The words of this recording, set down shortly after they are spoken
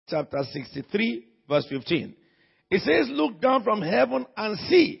chapter 63, verse 15. It says, look down from heaven and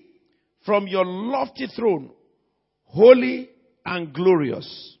see from your lofty throne, holy and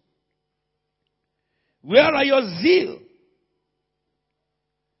glorious. Where are your zeal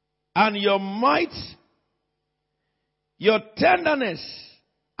and your might, your tenderness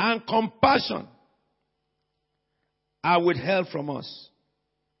and compassion are withheld from us?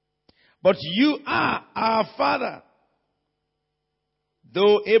 But you are our Father.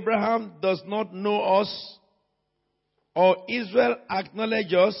 Though Abraham does not know us or Israel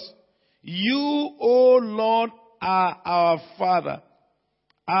acknowledge us, you, O Lord, are our Father,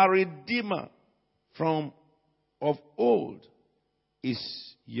 our Redeemer from of old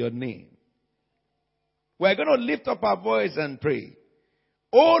is your name. We're going to lift up our voice and pray.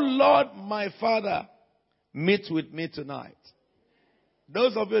 O Lord, my Father, meet with me tonight.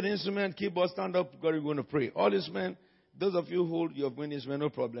 Those of you in the instrument, keyboard, stand up, God, we're going to pray. All instruments, those of you who hold your instrument, no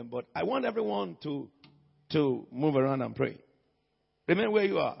problem. But I want everyone to move around and pray. Remain where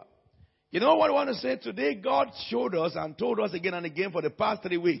you are. You know what I want to say? Today, God showed us and told us again and again for the past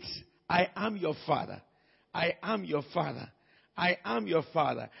 3 weeks, I am your Father. I am your Father. I am your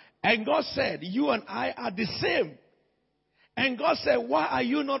Father. And God said, you and I are the same. And God said, why are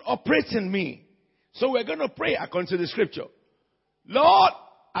you not operating me? So we're going to pray according to the scripture. Lord,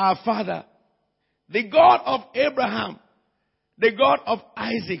 our Father, the God of Abraham, the God of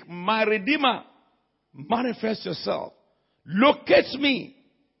Isaac, my Redeemer, manifest yourself. Locate me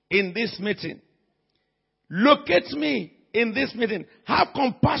in this meeting. Locate me in this meeting. Have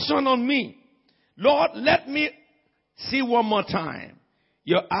compassion on me. Lord, let me see one more time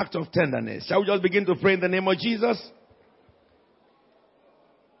your act of tenderness. Shall we just begin to pray in the name of Jesus?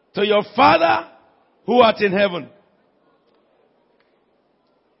 To your Father who art in heaven,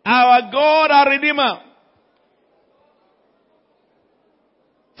 our God, our Redeemer,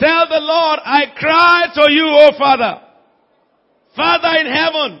 tell the Lord, I cry to you, O Father. Father in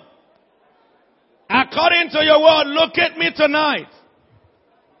heaven, according to your word, locate me tonight.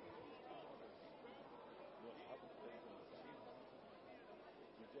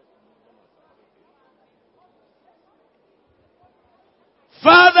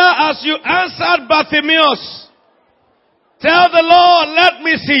 Father, as you answered Bartimaeus, tell the Lord, let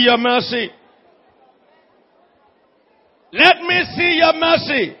me see your mercy. Let me see your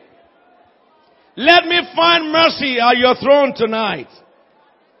mercy. Let me find mercy at your throne tonight.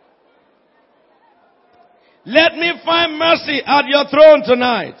 Let me find mercy at your throne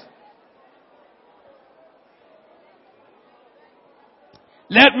tonight.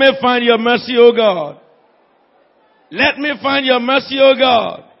 Let me find your mercy, O God. Let me find your mercy, O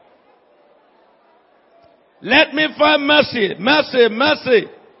God. Let me find mercy, mercy, mercy.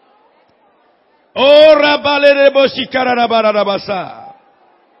 Oh, Rabalerebo Shikarabasa.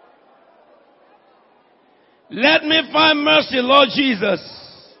 Let me find mercy, Lord Jesus.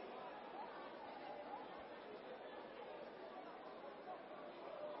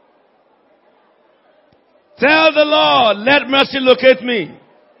 Tell the Lord, let mercy locate me.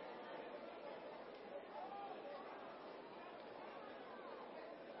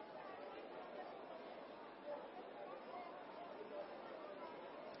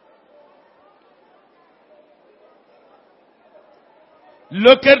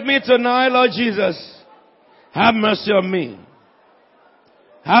 Look at me tonight, Lord Jesus. Have mercy on me.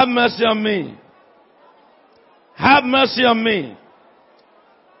 Have mercy on me. Have mercy on me.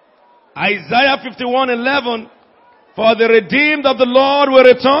 Isaiah 51:11. For the redeemed of the Lord will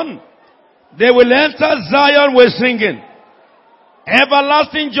return. They will enter Zion with singing.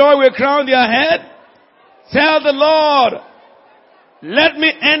 Everlasting joy will crown their head. Tell the Lord, let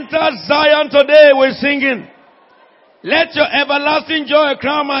me enter Zion today with singing. Let your everlasting joy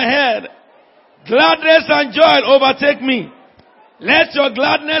crown my head. Gladness and joy overtake me. Let your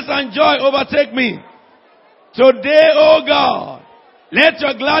gladness and joy overtake me. Today, O God, let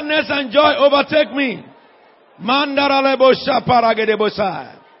your gladness and joy overtake me.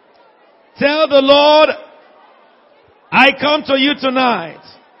 Tell the Lord, I come to you tonight.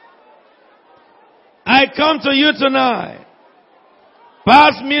 I come to you tonight.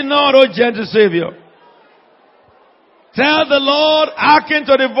 Pass me not, O gentle Savior. Tell the Lord, hearken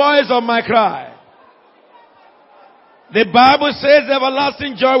to the voice of my cry. The Bible says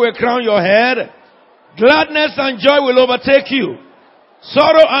everlasting joy will crown your head. Gladness and joy will overtake you.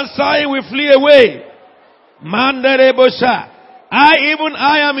 Sorrow and sighing will flee away. I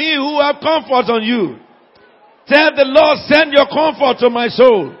am he who have comfort on you. Tell the Lord, send your comfort to my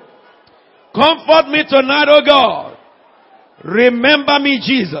soul. Comfort me tonight, O God. Remember me,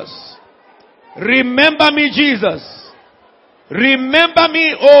 Jesus. Remember me, Jesus. Remember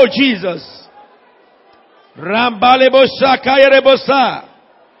me, oh Jesus. Rambalebosa kayerebosa.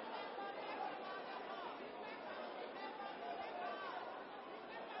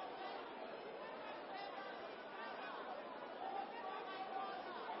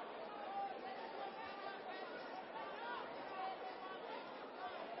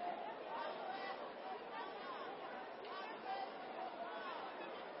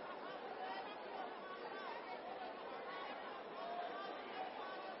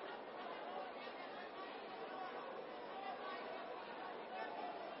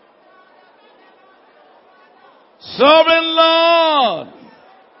 Sovereign Lord.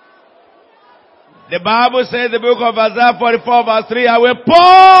 The Bible says in the book of Isaiah 44 verse 3, I will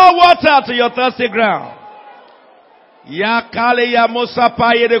pour water to your thirsty ground. Yakale ya Musa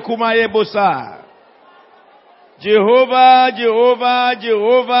paye de kumaye bosa. Jehovah, Jehovah,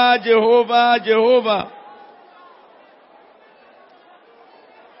 Jehovah, Jehovah, Jehovah.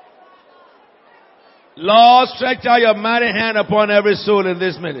 Lord, stretch out your mighty hand upon every soul in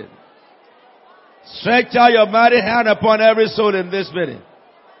this minute. Stretch out your mighty hand upon every soul in this minute.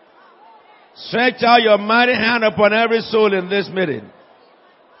 Stretch out your mighty hand upon every soul in this minute.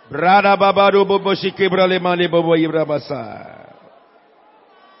 Brada babado bobo shikibrale mali bobo ibrabasa.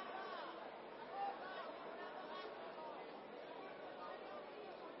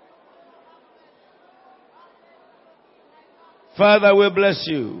 Father, we bless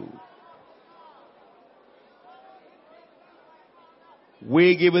you.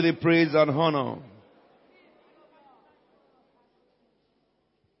 We give you the praise and honor.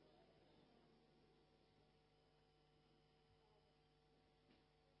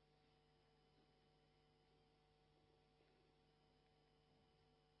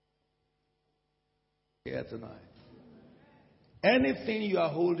 Here tonight. Anything you are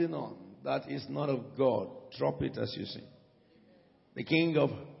holding on that is not of God, drop it as you sing. The King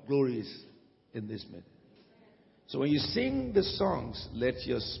of glory is in this minute. So when you sing the songs, let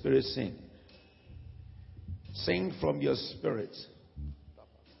your spirit sing. Sing from your spirit.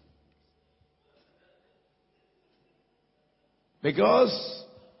 Because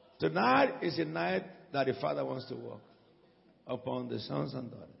tonight is a night that the Father wants to work upon the sons and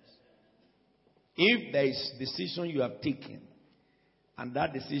daughters. If there is decision you have taken, and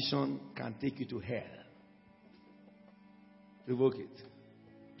that decision can take you to hell, revoke it.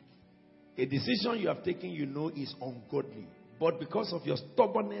 A decision you have taken you know is ungodly, but because of your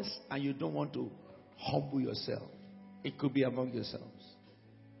stubbornness and you don't want to humble yourself, it could be among yourselves.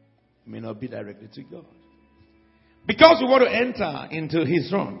 It may not be directly to God. Because we want to enter into His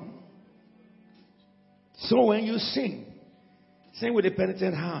throne. So when you sing, sing with a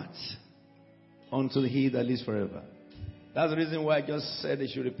penitent heart unto He that lives forever. That's the reason why I just said they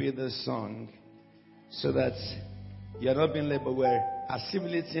should repeat this song, so that you are not being led, but we're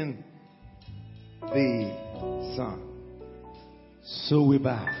assimilating the song. So we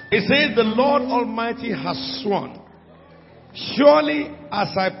bow. It says, the Lord Almighty has sworn, surely as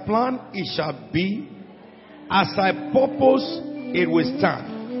I plan it shall be, as I purpose it will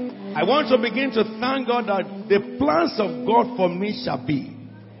stand. I want to begin to thank God that the plans of God for me shall be.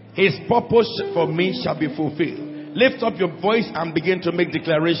 His purpose for me shall be fulfilled. Lift up your voice and begin to make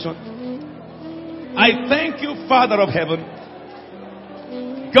declaration. I thank you, Father of heaven.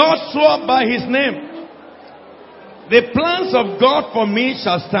 God swore by His name. The plans of God for me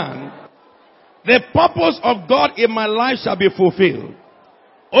shall stand. The purpose of God in my life shall be fulfilled.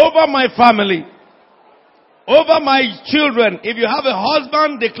 Over my family. Over my children. If you have a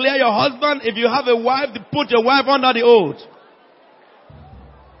husband, declare your husband. If you have a wife, put your wife under the oath.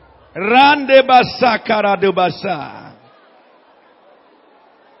 Rande basa karade basa.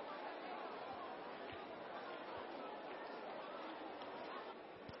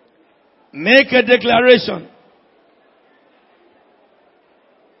 Make a declaration.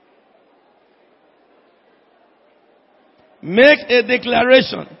 Make a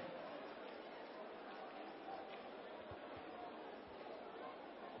declaration.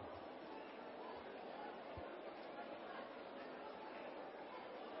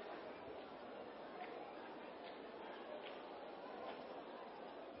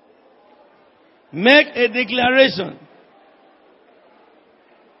 Make a declaration.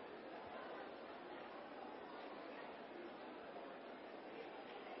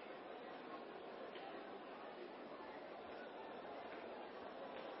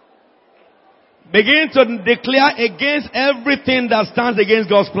 Begin to declare against everything that stands against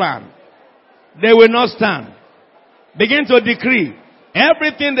God's plan. They will not stand. Begin to decree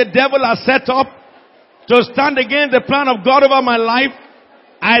everything the devil has set up to stand against the plan of God over my life,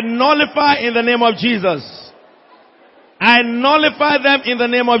 I nullify in the name of Jesus. I nullify them in the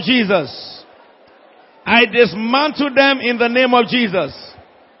name of Jesus. I dismantle them in the name of Jesus.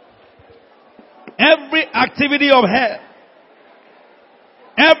 Every activity of hell,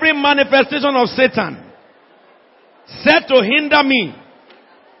 every manifestation of Satan set to hinder me,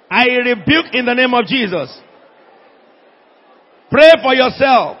 I rebuke in the name of Jesus. Pray for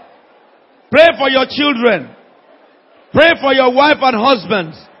yourself. Pray for your children. Pray for your wife and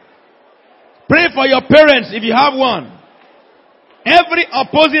husband. Pray for your parents if you have one. Every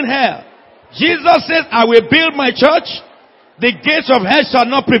opposing hell. Jesus says, I will build my church. The gates of hell shall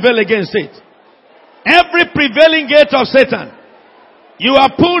not prevail against it. Every prevailing gate of Satan, you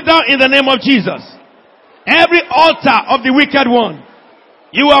are pulled down in the name of Jesus. Every altar of the wicked one,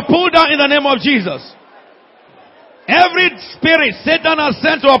 you are pulled down in the name of Jesus. Every spirit Satan has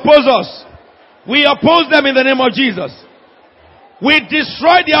sent to oppose us, we oppose them in the name of Jesus. We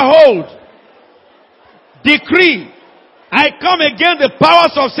destroy their hold. Decree, I come against the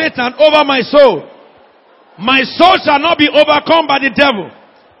powers of Satan over my soul. My soul shall not be overcome by the devil.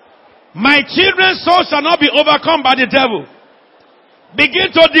 My children's soul shall not be overcome by the devil. Begin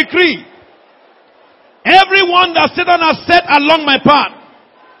to decree. Everyone that Satan has set along my path,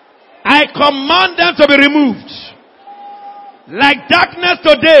 I command them to be removed. Like darkness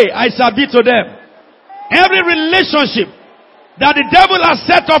today, I shall be to them. Every relationship that the devil has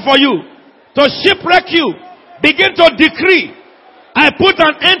set up for you to shipwreck you, begin to decree, I put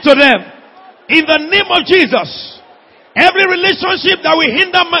an end to them in the name of Jesus. Every relationship that will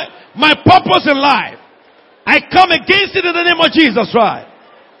hinder my purpose in life, I come against it in the name of Jesus, right?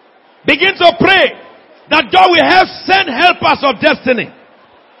 Begin to pray that God will send helpers of destiny.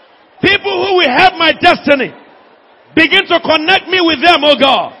 People who will help my destiny. Begin to connect me with them, oh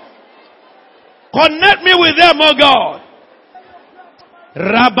God. Connect me with them, oh God.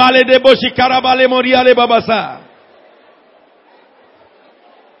 Rabale de boshi karabale moriale babasa.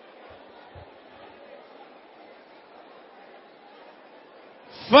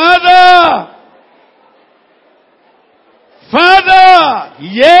 Father,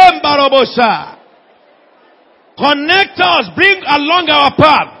 Yem Barobosha. Connect us, bring along our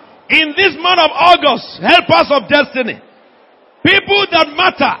path. In this month of August, help us of destiny. People that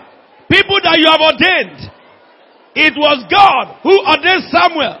matter. People that you have ordained. It was God who ordained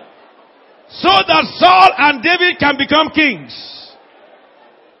Samuel so that Saul and David can become kings.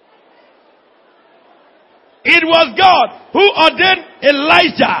 It was God who ordained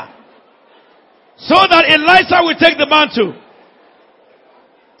Elijah so that Elisha will take the mantle.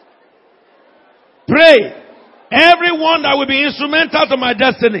 Pray. Everyone that will be instrumental to my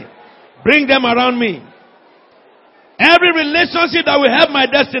destiny, bring them around me. Every relationship that will help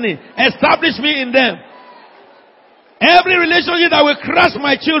my destiny, establish me in them. Every relationship that will crush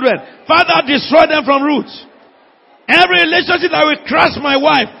my children, Father, destroy them from roots. Every relationship that will crush my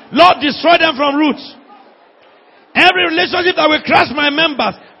wife, Lord, destroy them from roots. Every relationship that will crush my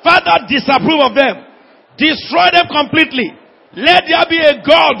members, Father, disapprove of them. Destroy them completely. Let there be a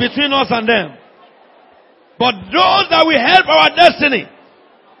gulf between us and them. But those that will help our destiny,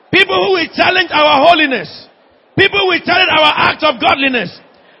 people who will challenge our holiness, people who will challenge our act of godliness,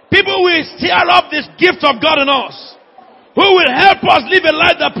 people who will stir up this gift of God in us, who will help us live a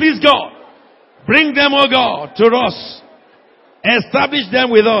life that pleases God. Bring them, oh God, to us. Establish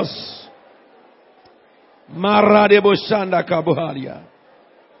them with us.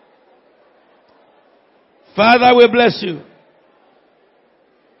 Father, we bless you.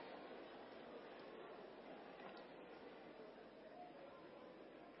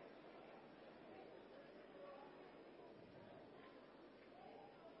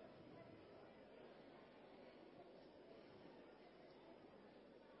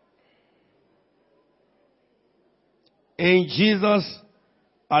 In Jesus'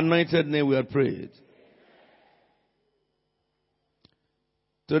 anointed name we are prayed.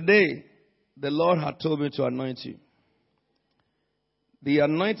 Today, the Lord had told me to anoint you. The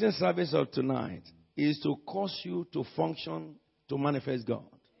anointing service of tonight is to cause you to function, to manifest God.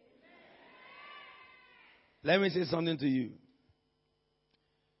 Let me say something to you.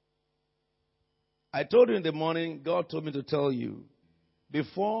 I told you in the morning, God told me to tell you,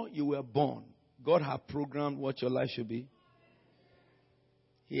 before you were born, God had programmed what your life should be.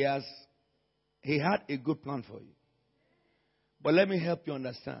 He had a good plan for you. But let me help you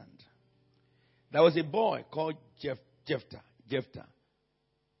understand. There was a boy called Jephthah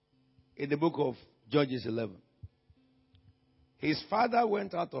in the book of Judges 11. His father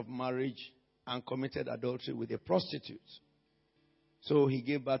went out of marriage and committed adultery with a prostitute. So he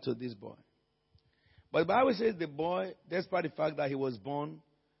gave birth to this boy. But the Bible says the boy, despite the fact that he was born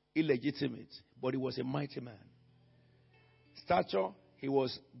illegitimate, but he was a mighty man. stature, he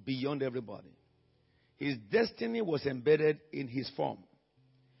was beyond everybody. His destiny was embedded in his form.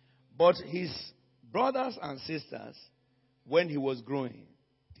 But his brothers and sisters, when he was growing,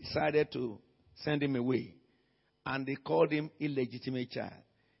 decided to send him away. And they called him illegitimate child.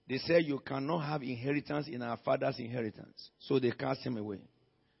 They said, you cannot have inheritance in our father's inheritance. So they cast him away.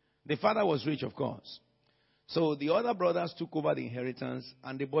 The father was rich, of course. So the other brothers took over the inheritance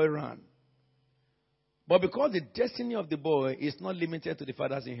and the boy ran. But because the destiny of the boy is not limited to the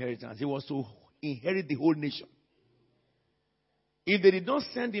father's inheritance, he was to inherit the whole nation. If they did not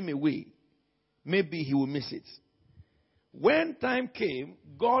send him away, maybe he would miss it. When time came,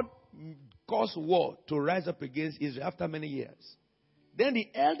 God caused war to rise up against Israel after many years. Then the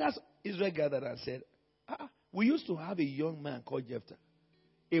elders of Israel gathered and said, we used to have a young man called Jephthah,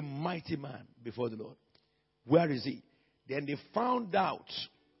 a mighty man before the Lord. Where is he? Then they found out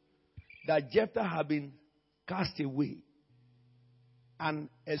that Jephthah had been cast away and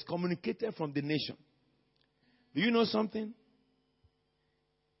excommunicated from the nation. Do you know something?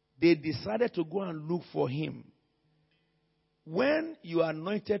 They decided to go and look for him. When you are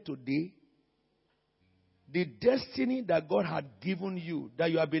anointed today, the destiny that God had given you, that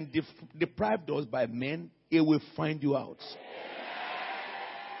you have been deprived of by men, it will find you out.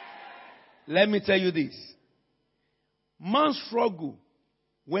 Let me tell you this. Man struggle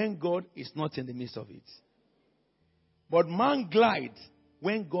when God is not in the midst of it. But man glide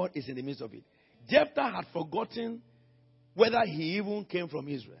when God is in the midst of it. Jephthah had forgotten whether he even came from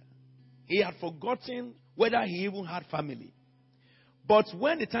Israel. He had forgotten whether he even had family. But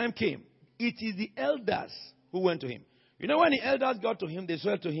when the time came, it is the elders who went to him. You know, when the elders got to him, they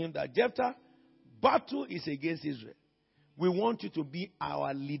said to him that, Jephthah, battle is against Israel. We want you to be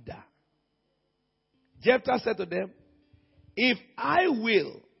our leader. Jephthah said to them, if I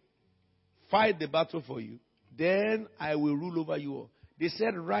will fight the battle for you, then I will rule over you all. They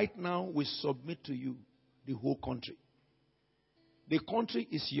said, right now we submit to you the whole country. The country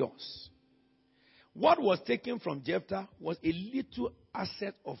is yours. What was taken from Jephthah was a little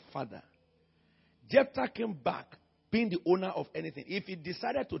asset of father. Jephthah came back being the owner of anything. If he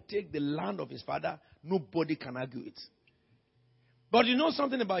decided to take the land of his father, nobody can argue it. But you know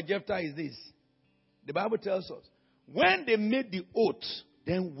something about Jephthah is this. The Bible tells us, when they made the oath,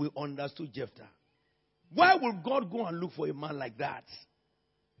 then we understood Jephthah. Why would God go and look for a man like that?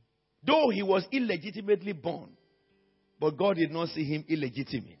 Though he was illegitimately born, but God did not see him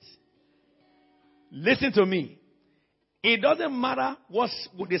illegitimate. Listen to me. It doesn't matter what's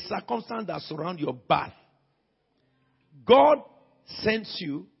the circumstance that surround your birth. God sends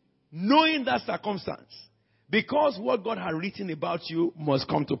you knowing that circumstance. Because what God had written about you must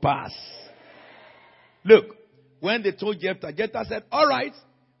come to pass. Look, when they told Jephthah, Jephthah said, all right,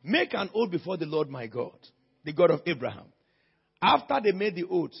 make an oath before the Lord my God, the God of Abraham. After they made the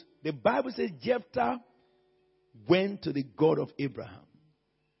oath, the Bible says Jephthah went to the God of Abraham.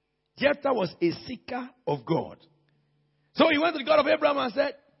 Jephthah was a seeker of God. So he went to the God of Abraham and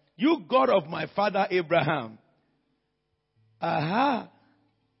said, you God of my father Abraham.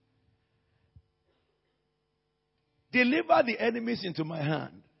 Deliver the enemies into my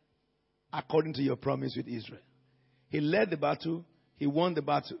hand, according to your promise with Israel. He led the battle. He won the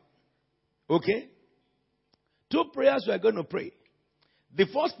battle. Okay? 2 prayers we are going to pray. The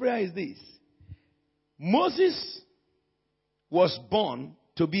first prayer is this. Moses was born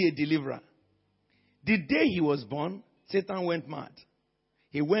to be a deliverer. The day he was born, Satan went mad.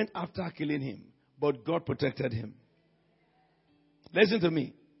 He went after killing him, but God protected him. Listen to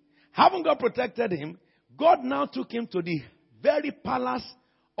me. Having God protected him, God now took him to the very palace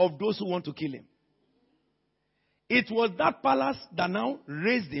of those who want to kill him. It was that palace that now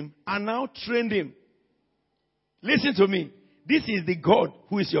raised him and now trained him. Listen to me. This is the God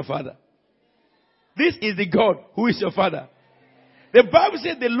who is your father. This is the God who is your father. The Bible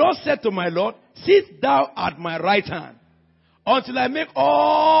says, the Lord said to my Lord, sit thou at my right hand until I make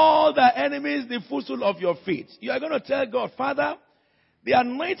all the enemies the footstool of your feet. You are going to tell God, Father, the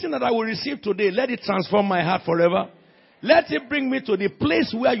anointing that I will receive today, let it transform my heart forever. Let it bring me to the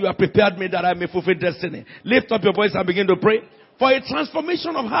place where you have prepared me that I may fulfill destiny. Lift up your voice and begin to pray for a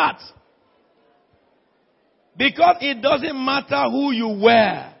transformation of heart. Because it doesn't matter who you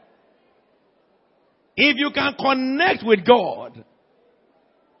were. If you can connect with God,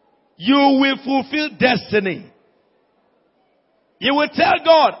 you will fulfill destiny. You will tell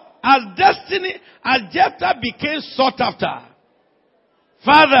God, as Jephthah became sought after,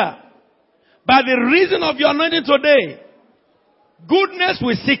 Father, by the reason of your anointing today, goodness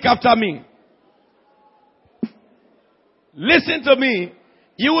will seek after me. Listen to me.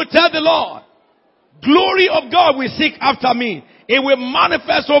 You will tell the Lord, Glory of God will seek after me. It will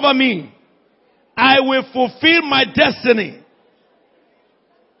manifest over me. I will fulfill my destiny.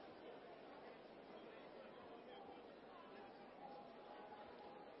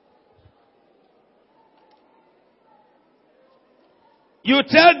 You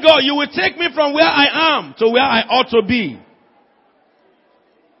tell God, you will take me from where I am to where I ought to be.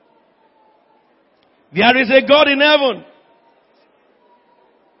 There is a God in heaven.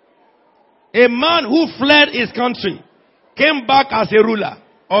 A man who fled his country came back as a ruler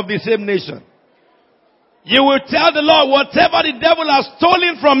of the same nation. You will tell the Lord, whatever the devil has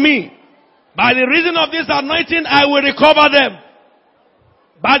stolen from me, by the reason of this anointing, I will recover them.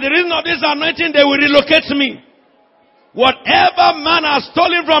 By the reason of this anointing, they will relocate me. Whatever man has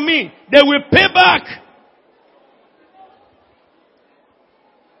stolen from me, they will pay back.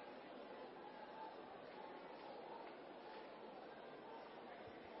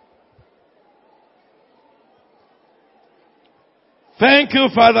 Thank you,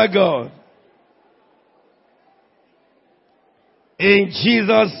 Father God. In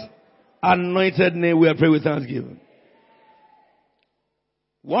Jesus' anointed name, we are praying with thanksgiving.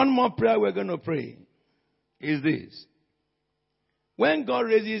 One more prayer we're going to pray is this. When God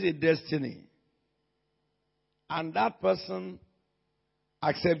raises a destiny and that person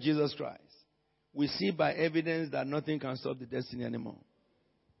accepts Jesus Christ, we see by evidence that nothing can stop the destiny anymore.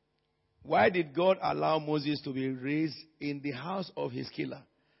 Why did God allow Moses to be raised in the house of his killer?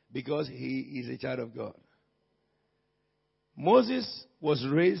 Because he is a child of God. Moses was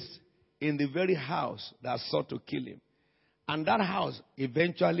raised in the very house that sought to kill him. And that house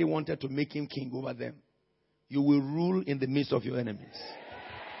eventually wanted to make him king over them. You will rule in the midst of your enemies.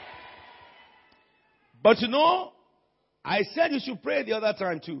 But you know, I said you should pray the other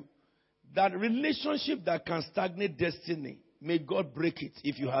time too. That relationship that can stagnate destiny, may God break it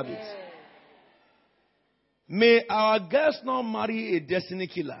if you have it. May our girls not marry a destiny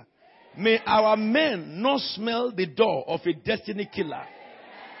killer. May our men not smell the door of a destiny killer.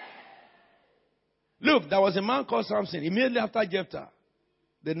 Look, there was a man called Samson. Immediately after Jephthah,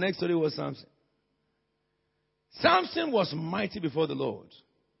 the next story was Samson. Samson was mighty before the Lord.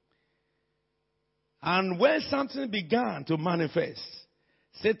 And when Samson began to manifest,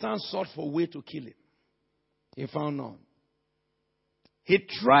 Satan sought for a way to kill him. He found none. He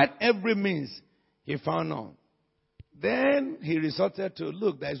tried every means. He found none. Then he resorted to,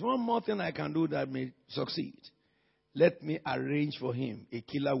 look, there is one more thing I can do that may succeed. Let me arrange for him a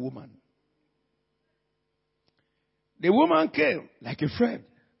killer woman. The woman came like a friend.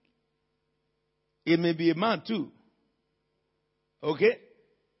 It may be a man too. Okay?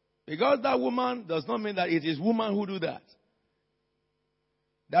 Because that woman does not mean that it is woman who do that.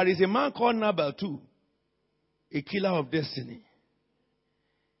 There is a man called Nabal too. A killer of destiny.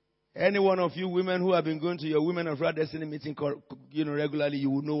 Any one of you women who have been going to your Women of Right Destiny meeting regularly, you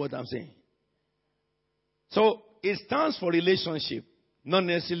will know what I'm saying. So, it stands for relationship, not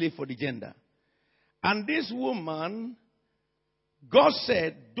necessarily for the gender. And this woman, God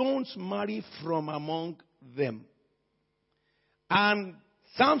said, don't marry from among them. And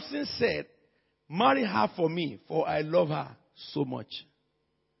Samson said, marry her for me, for I love her so much.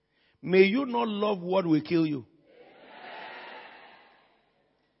 May you not love what will kill you.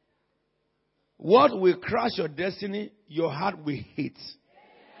 What will crush your destiny, your heart will hate.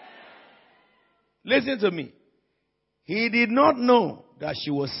 Listen to me. He did not know that she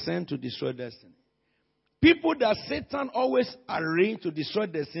was sent to destroy destiny. People that Satan always arranged to destroy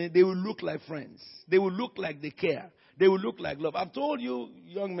destiny, they will look like friends. They will look like they care. They will look like love. I've told you,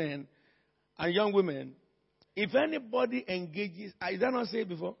 young men and young women, if anybody engages, did I not say it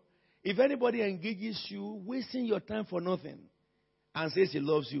before? If anybody engages you, wasting your time for nothing, and says he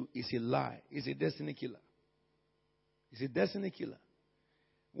loves you, it's a lie. It's a destiny killer. It's a destiny killer.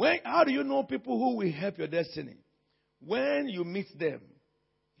 How do you know people who will help your destiny? When you meet them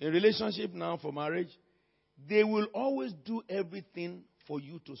in relationship now for marriage, they will always do everything for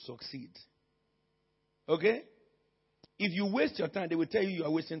you to succeed. Okay? If you waste your time, they will tell you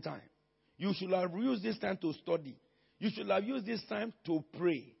are wasting time. You should have used this time to study. You should have used this time to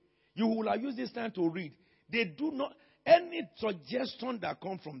pray. You will have used this time to read. They do not. Any suggestion that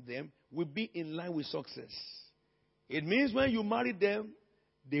comes from them will be in line with success. It means when you marry them,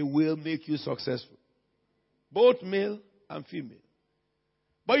 they will make you successful. Both male and female.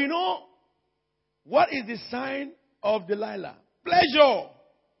 But you know, what is the sign of Delilah? Pleasure.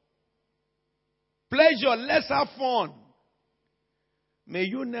 Pleasure. Let's have fun. May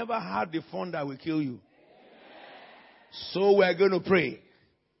you never have the fun that will kill you. So we're going to pray.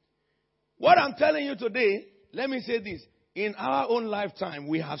 What I'm telling you today, let me say this. in our own lifetime,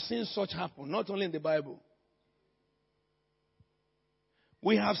 we have seen such happen, not only in the Bible.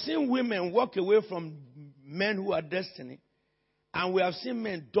 We have seen women walk away from men who are destiny, and we have seen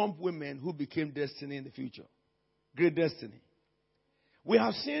men dump women who became destiny in the future. Great destiny. We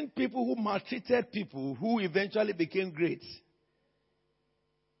have seen people who maltreated people who eventually became great.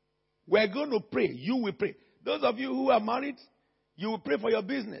 We're going to pray. You will pray. Those of you who are married, you will pray for your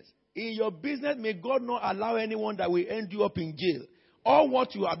business. In your business, may God not allow anyone that will end you up in jail. All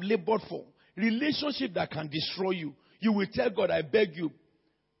what you have labored for, relationship that can destroy you, you will tell God, I beg you,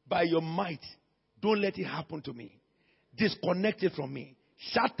 by your might, don't let it happen to me. Disconnect it from me.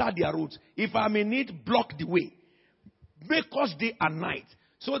 Shatter their roots. If I'm in need, block the way. Make us day and night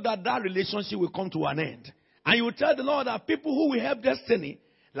so that that relationship will come to an end. And you will tell the Lord that people who will help destiny,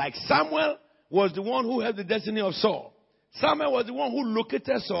 like Samuel was the one who helped the destiny of Saul. Samuel was the one who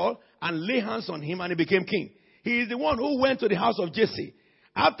located Saul and laid hands on him and he became king. He is the one who went to the house of Jesse.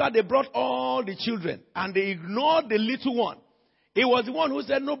 After they brought all the children and they ignored the little one, he was the one who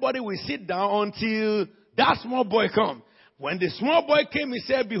said nobody will sit down until that small boy come. When the small boy came, he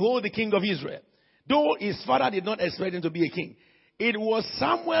said, behold the king of Israel. Though his father did not expect him to be a king. It was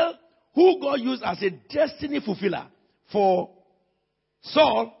Samuel who God used as a destiny fulfiller for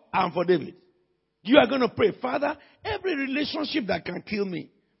Saul and for David. You are going to pray, Father, every relationship that can kill me,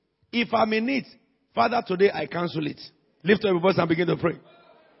 if I'm in it, Father, today I cancel it. Lift up your voice and begin to pray.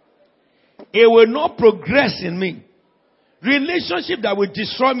 It will not progress in me. Relationship that will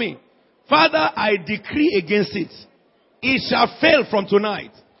destroy me, Father, I decree against it. It shall fail from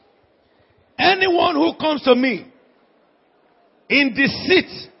tonight. Anyone who comes to me in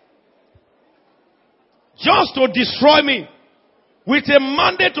deceit, just to destroy me, with a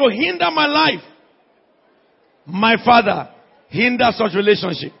mandate to hinder my life, my Father, hinder such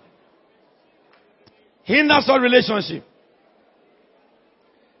relationship. Hinder such relationship.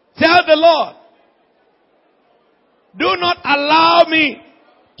 Tell the Lord, do not allow me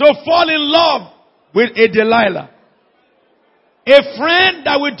to fall in love with a Delilah. A friend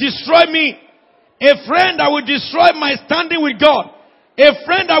that will destroy me. A friend that will destroy my standing with God. A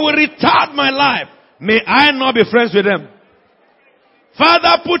friend that will retard my life. May I not be friends with them.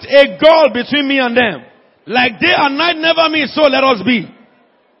 Father, put a gulf between me and them. Like day and night never meet, so let us be.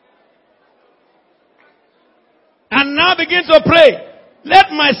 And now begin to pray.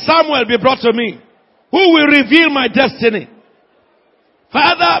 Let my Samuel be brought to me, who will reveal my destiny.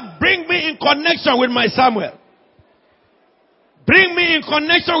 Father, bring me in connection with my Samuel. Bring me in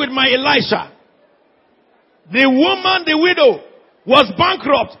connection with my Elisha. The woman, the widow, was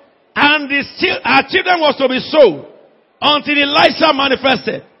bankrupt and her children was to be sold until Elisha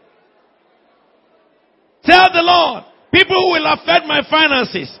manifested. Tell the Lord, people who will affect my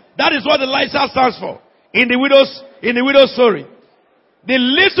finances. That is what Elisha stands for in the widow's story. The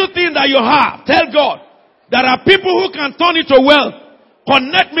little thing that you have, tell God, there are people who can turn it to wealth.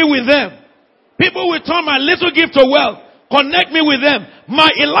 Connect me with them. People will turn my little gift to wealth. Connect me with them. My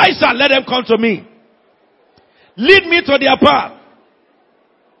Elisha, let them come to me. Lead me to their path.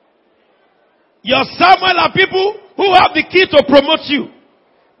 Your Samuel are people who have the key to promote you.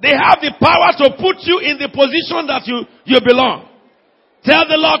 They have the power to put you in the position that you belong. Tell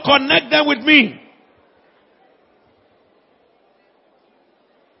the Lord, connect them with me.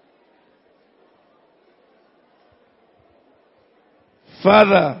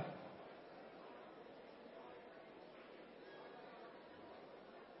 Father,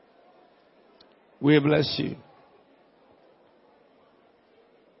 we bless you.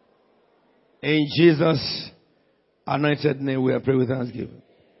 In Jesus' anointed name, we are praying with thanksgiving.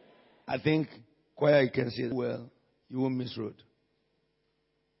 I think choir, you can say well, you won't miss road.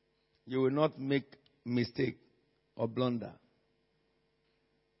 You will not make mistake or blunder.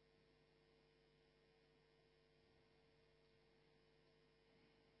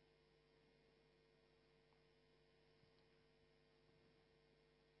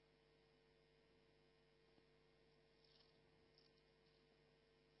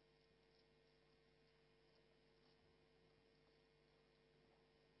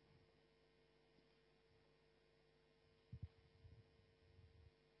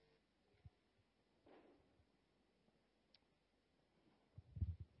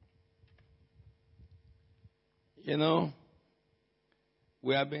 You know,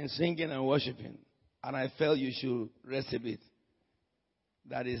 we have been singing and worshiping, and I felt you should rest a bit.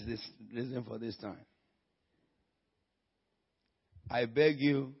 That is the reason for this time. I beg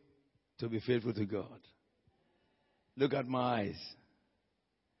you to be faithful to God. Look at my eyes.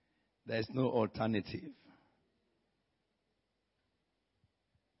 There is no alternative.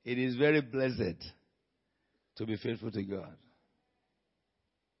 It is very blessed to be faithful to God.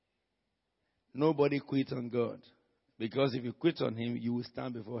 Nobody quit on God. Because if you quit on Him, you will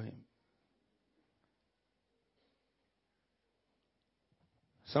stand before Him.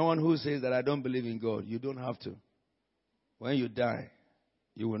 Someone who says that I don't believe in God, you don't have to. When you die,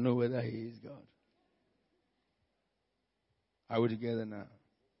 you will know whether He is God. Are we together now?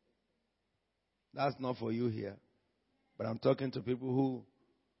 That's not for you here. But I'm talking to people who,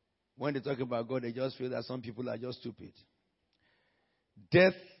 when they talk about God, they just feel that some people are just stupid.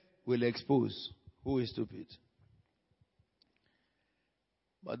 Death will expose who is stupid.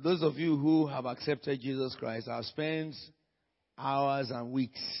 But those of you who have accepted Jesus Christ have spent hours and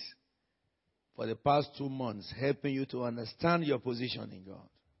weeks for the past 2 months helping you to understand your position in God.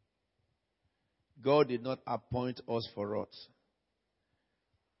 God did not appoint us for wrath.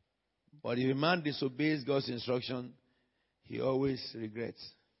 But if a man disobeys God's instruction, he always regrets.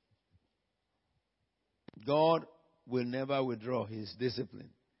 God will never withdraw His discipline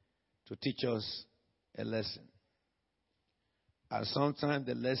to teach us a lesson. And sometimes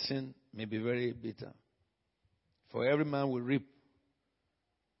the lesson may be very bitter. For every man will reap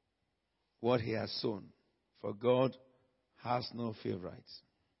what he has sown. For God has no favorites.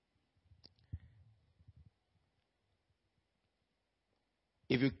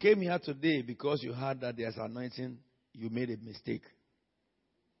 If you came here today because you heard that there's anointing, you made a mistake.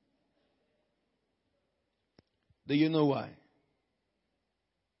 Do you know why?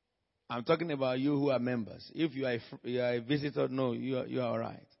 I'm talking about you who are members. If you are a visitor, no, you are all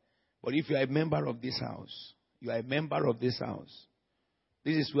right. But if you are a member of this house, you are a member of this house.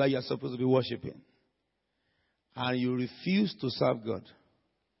 This is where you are supposed to be worshiping. And you refuse to serve God.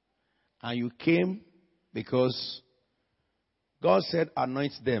 And you came because God said,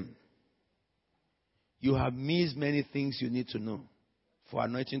 anoint them. You have missed many things you need to know for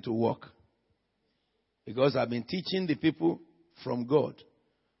anointing to work. Because I've been teaching the people from God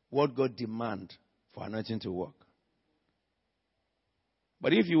what God demands for anointing to work.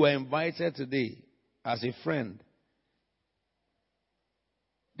 But if you were invited today as a friend,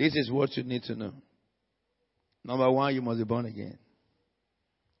 this is what you need to know. Number one, you must be born again.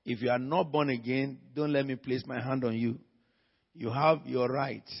 If you are not born again, don't let me place my hand on you. You have your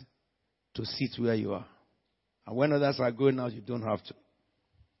right to sit where you are. And when others are going out, you don't have to.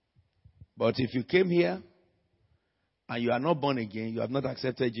 But if you came here and you are not born again, you have not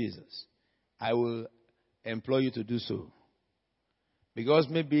accepted Jesus, I will implore you to do so. Because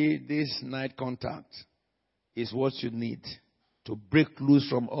maybe this night contact is what you need to break loose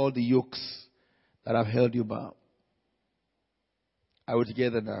from all the yokes that have held you bound. Are we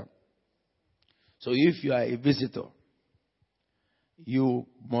together now? So if you are a visitor, you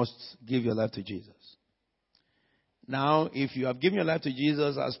must give your life to Jesus. Now, if you have given your life to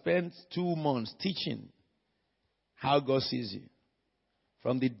Jesus, I've spent 2 months teaching how God sees you.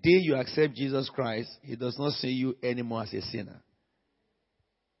 From the day you accept Jesus Christ, He does not see you anymore as a sinner.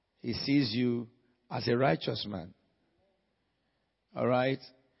 He sees you as a righteous man. All right?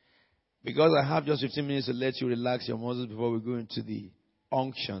 Because I have just 15 minutes to let you relax your muscles before we go into the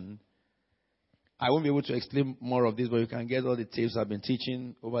unction, I won't be able to explain more of this, but you can get all the tapes I've been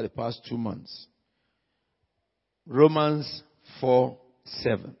teaching over the past 2 months. Romans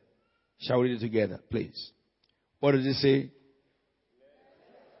 4:7. Shall we read it together, please? What does it say?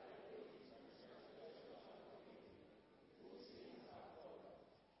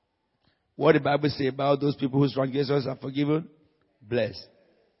 What the Bible say about those people whose transgressions are forgiven? Blessed.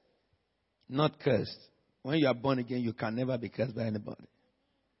 Not cursed. When you are born again, you can never be cursed by anybody.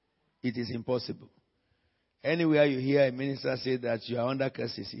 It is impossible. Anywhere you hear a minister say that you are under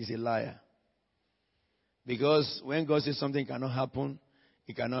curses, he's a liar. Because when God says something cannot happen,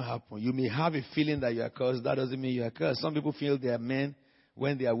 it cannot happen. You may have a feeling that you are cursed. That doesn't mean you are cursed. Some people feel they are men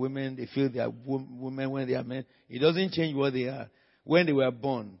when they are women. They feel they are women when they are men. It doesn't change what they are. When they were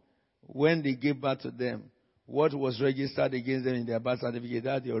born, when they gave birth to them, what was registered against them in their birth certificate,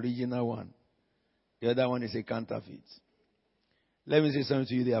 that's the original one. The other one is a counterfeit. Let me say something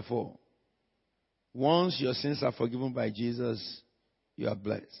to you, therefore. Once your sins are forgiven by Jesus, you are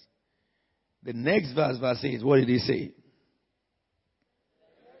blessed. The next verse 8, what did he say?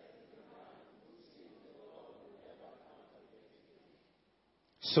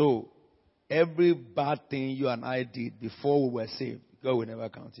 So, every bad thing you and I did before we were saved, God will never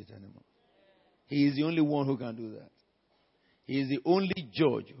count it anymore. He is the only one who can do that. He is the only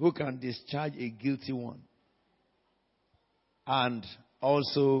judge who can discharge a guilty one. And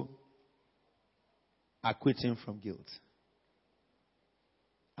also acquit him from guilt.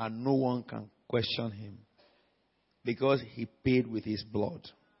 And no one can question him. Because he paid with his blood.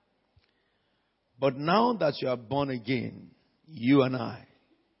 But now that you are born again, you and I,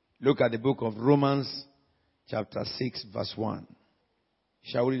 look at the book of Romans chapter 6 verse 1.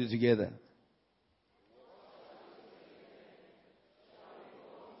 Shall we read it together?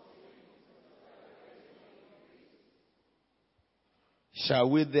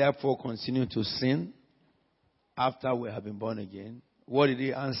 Shall we therefore continue to sin after we have been born again? What did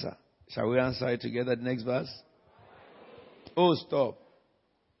he answer? Shall we answer it together? The next verse. Oh, stop.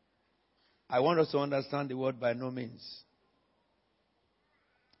 I want us to understand the word by no means.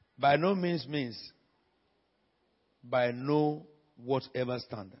 By no means means by no whatever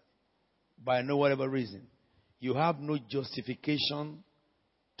standard. By no whatever reason. You have no justification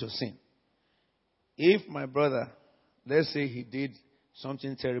to sin. If my brother, let's say he did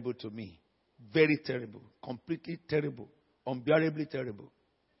something terrible to me, very terrible, completely terrible, unbearably terrible,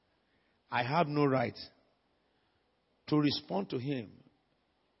 I have no right to respond to him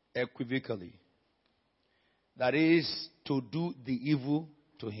equivocally. That is, to do the evil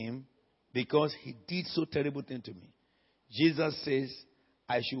to him because he did so terrible thing to me. Jesus says,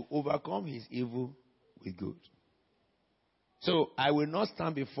 I should overcome his evil with good. So I will not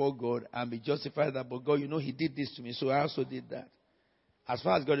stand before God and be justified that, but God, you know, he did this to me, so I also did that. As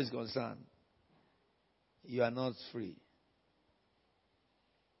far as God is concerned, you are not free.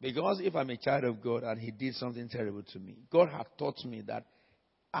 Because if I'm a child of God and he did something terrible to me, God has taught me that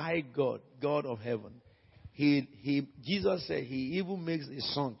I, God of heaven, Jesus said he even makes the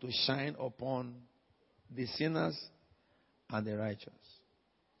sun to shine upon the sinners and the righteous.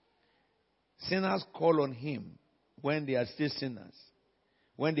 Sinners call on him when they are still sinners,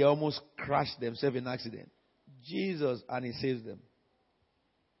 when they almost crash themselves in accident. Jesus, and he saves them,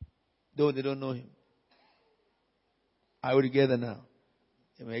 though they don't know him. Are we together now?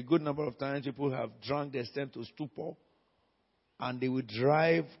 A good number of times people have drunk themselves to stupor and they will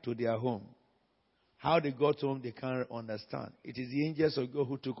drive to their home. How they got home, they can't understand. It is the angels of God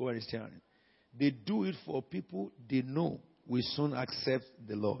who took over the steering. They do it for people they know will soon accept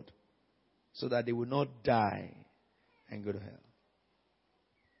the Lord so that they will not die and go to hell.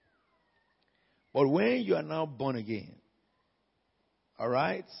 But when you are now born again, all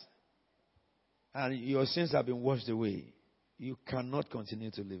right, and your sins have been washed away, you cannot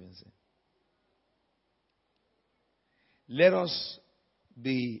continue to live in sin. Let us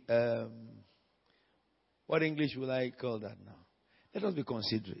be, what English will I call that now? Let us be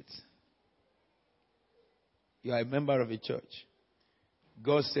considerate. You are a member of a church.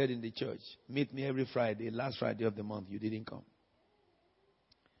 God said in the church, meet me every Friday, last Friday of the month. You didn't come.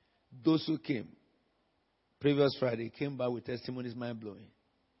 Those who came, previous Friday, came back with testimonies mind-blowing.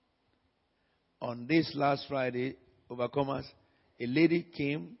 On this last Friday, Overcomers, a lady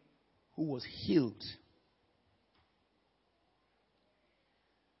came who was healed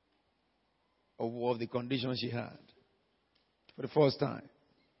of the condition she had for the first time.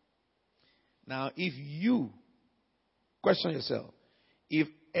 Now, if you question yourself, if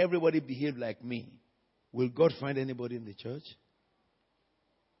everybody behaved like me, will God find anybody in the church?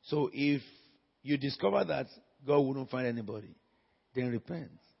 So if you discover that God wouldn't find anybody, then repent.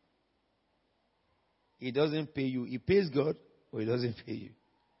 He doesn't pay you. He pays God, or he doesn't pay you.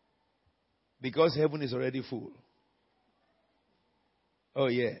 Because heaven is already full. Oh,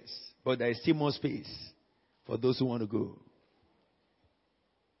 yes. But there is still more space for those who want to go.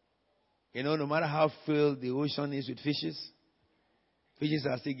 You know, no matter how filled the ocean is with fishes, fishes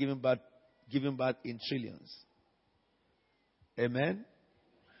are still giving birth in trillions. Amen?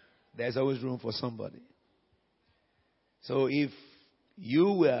 There's always room for somebody. So if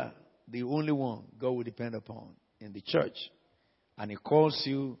you were the only one God will depend upon in the church, and he calls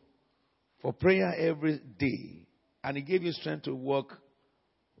you for prayer every day, and he gave you strength to work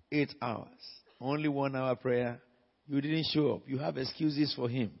 8 hours, only 1 hour prayer, you didn't show up. You have excuses for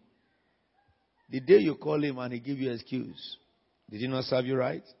him. The day you call him and he give you an excuse, did he not serve you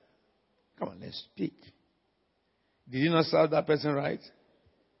right? Come on, let's speak. Did he not serve that person right?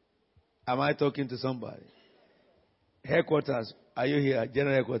 Am I talking to somebody? Headquarters, are you here?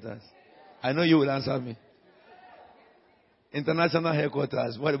 General headquarters. I know you will answer me. International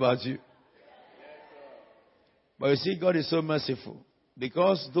headquarters, what about you? But you see, God is so merciful.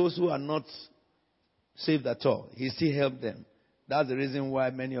 Because those who are not saved at all, he still helped them. That's the reason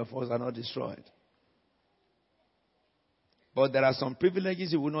why many of us are not destroyed. But there are some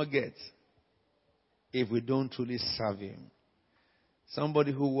privileges you will not get if we don't truly serve him.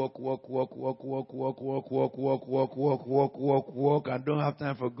 Somebody who walk, and don't have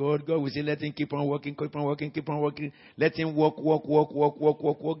time for God. God will say, let him keep on working. Let him walk.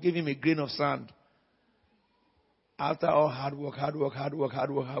 Give him a grain of sand. After all hard work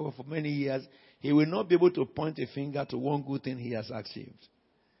for many years, he will not be able to point a finger to one good thing he has achieved.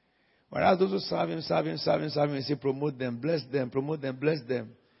 Whereas those who serve him, he say, promote them, bless them, promote them, bless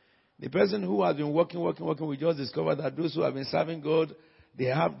them. The person who has been working, we just discovered that those who have been serving God, they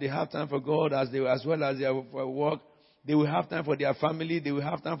have time for God as well as their work. They will have time for their family. They will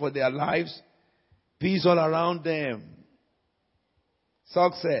have time for their lives. Peace all around them.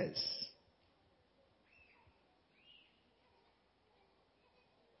 Success.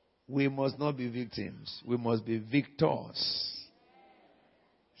 We must not be victims. We must be victors.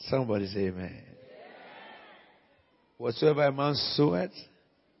 Somebody say amen. Whatsoever a man soweth,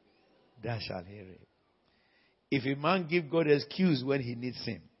 that shall he reap. If a man give God excuse when he needs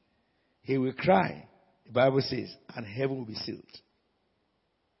him, he will cry, the Bible says, and heaven will be sealed.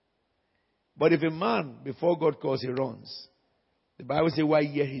 But if a man, before God calls, he runs, the Bible says, while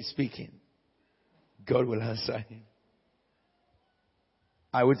yet he's speaking, God will answer him.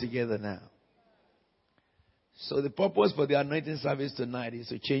 Are we together now? So the purpose for the anointing service tonight is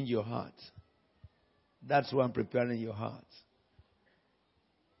to change your heart. That's why I'm preparing your heart.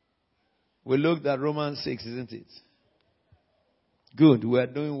 We looked at Romans 6, isn't it? Good, we are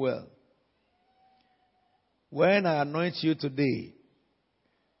doing well. When I anoint you today,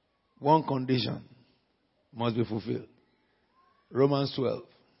 one condition must be fulfilled. Romans 12.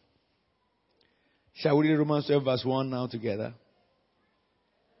 Shall we read Romans 12 verse 1 now together?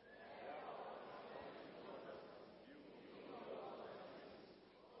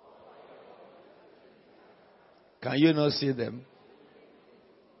 Can you not see them?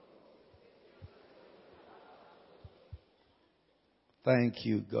 Thank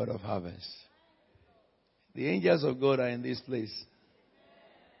you, God of harvest. The angels of God are in this place.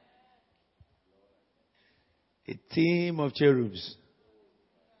 A team of cherubs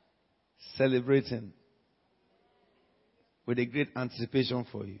celebrating with a great anticipation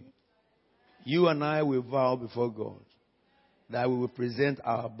for you. You and I will vow before God that we will present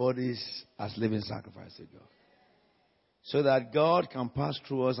our bodies as living sacrifice to God. So that God can pass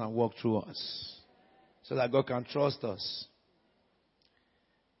through us and walk through us. So that God can trust us.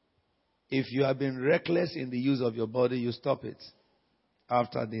 If you have been reckless in the use of your body, you stop it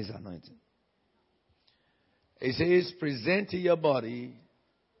after this anointing. It says, present your bodies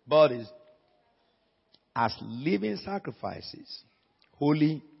as living sacrifices,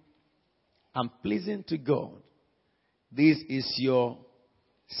 holy and pleasing to God. This is your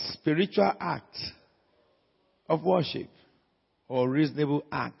spiritual act of worship or reasonable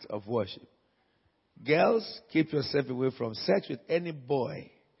act of worship. Girls, keep yourself away from sex with any boy.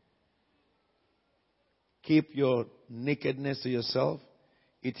 Keep your nakedness to yourself.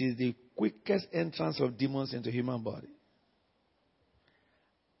 It is the quickest entrance of demons into human body.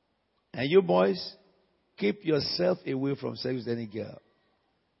 And you boys, keep yourself away from sex with any girl.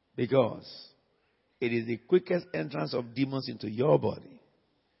 Because it is the quickest entrance of demons into your body.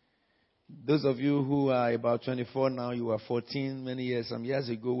 Those of you who are about 24 now, you were 14 some years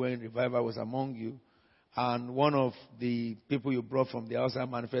ago when revival was among you. And one of the people you brought from the outside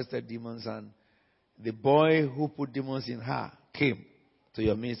manifested demons, and the boy who put demons in her came to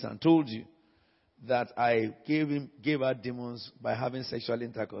your midst and told you that I gave her demons by having sexual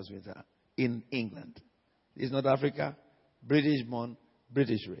intercourse with her in England. It's not Africa, British born,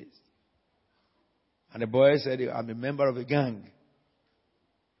 British raised. And the boy said, I'm a member of a gang.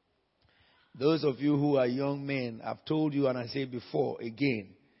 Those of you who are young men, I've told you and I say before, again,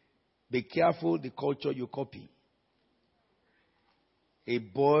 be careful the culture you copy. A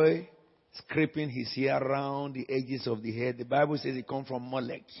boy scraping his hair around the edges of the head. The Bible says it comes from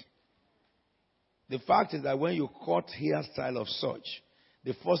Molech. The fact is that when you cut hairstyle of such,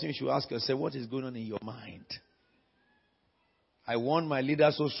 the first thing you should ask yourself, what is going on in your mind? I warn my leader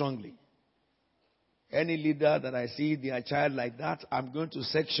so strongly. Any leader that I see their child like that, I'm going to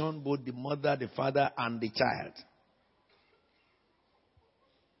section both the mother, the father, and the child.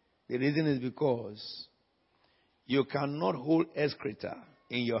 The reason is because you cannot hold excreta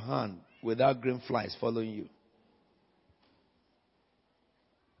in your hand without green flies following you.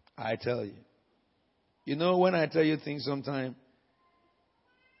 I tell you. You know, when I tell you things sometimes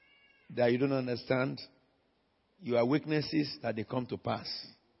that you don't understand, you are witnesses that they come to pass.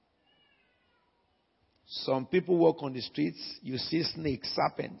 Some people walk on the streets, you see snakes,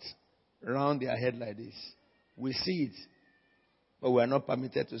 serpents around their head like this. We see it, but we are not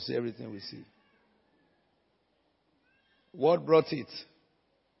permitted to see everything we see. What brought it?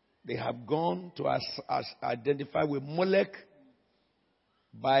 They have gone to identify with Molech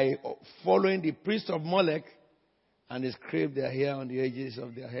by following the priest of Molech, and they scrape their hair on the edges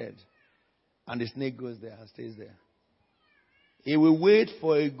of their head. And the snake goes there and stays there. He will wait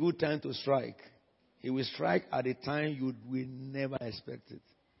for a good time to strike. He will strike at a time you will never expect it.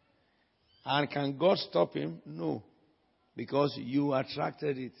 And can God stop him? No. Because you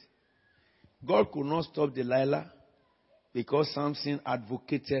attracted it. God could not stop Delilah because Samson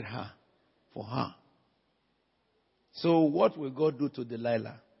advocated her for her. So what will God do to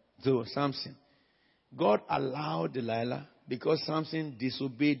Delilah? To Samson? God allowed Delilah because Samson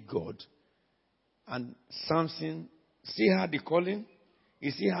disobeyed God. And Samson still had the calling,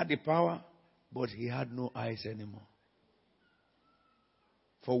 he still had the power, but he had no eyes anymore.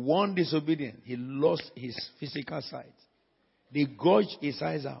 For one disobedience, he lost his physical sight. They gouged his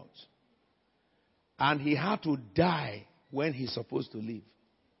eyes out. And he had to die when he's supposed to live.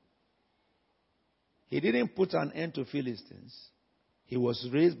 He didn't put an end to Philistines. He was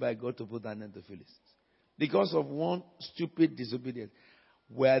raised by God to put an end to Philistines. Because of one stupid disobedience.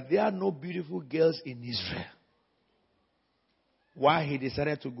 Were there no beautiful girls in Israel? Why he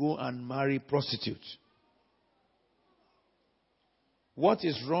decided to go and marry prostitutes? What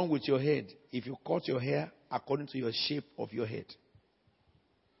is wrong with your head if you cut your hair according to your shape of your head?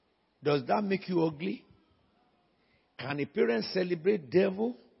 Does that make you ugly? Can a parent celebrate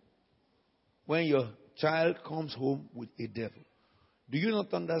devil when your child comes home with a devil? Do you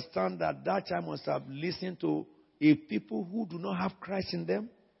not understand that that child must have listened to a people who do not have Christ in them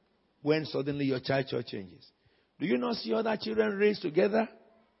when suddenly your child church changes? Do you not see other children raised together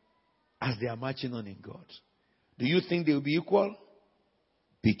as they are marching on in God? Do you think they will be equal?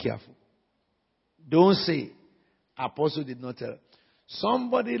 Be careful. Don't say, Apostle did not tell.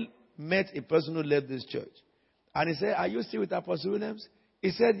 Somebody met a person who left this church. And he said, are you still with Apostle Williams?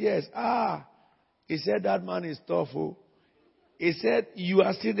 He said, yes. He said, that man is tough. Oh. He said, you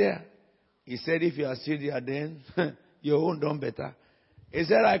are still there. He said, if you are still there, then your own done better. He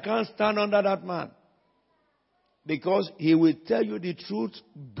said, I can't stand under that man. Because he will tell you the truth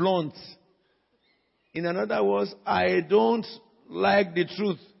blunt. In other words, I don't like the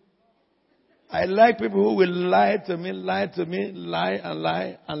truth. I like people who will lie to me, lie and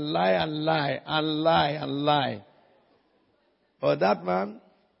lie, and lie and lie, and lie and lie. But that man,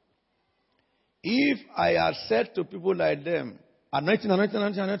 if I had said to people like them, anointing,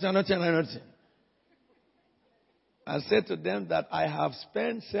 I said to them that I have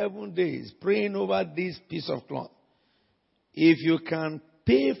spent 7 days praying over this piece of cloth. If you can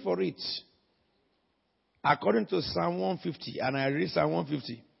pay for it, according to Psalm 150, and I read Psalm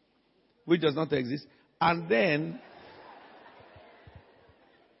 150, which does not exist, and then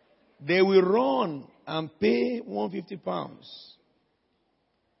they will run and pay 150 pounds.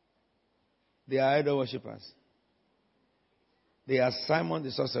 They are idol worshippers. They are Simon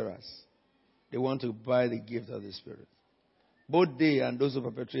the sorcerers. They want to buy the gift of the Spirit. Both they and those who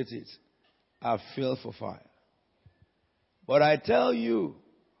perpetrate it are filled for fire. But I tell you,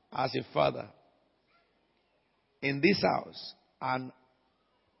 as a father, in this house and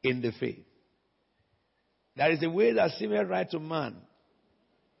in the faith, there is a way that seemeth right to man,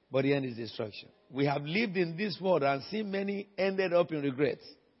 but the end is destruction. We have lived in this world and seen many ended up in regret.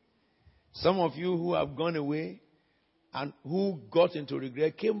 Some of you who have gone away and who got into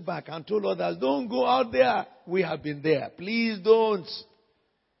regret came back and told others, don't go out there. We have been there. Please don't.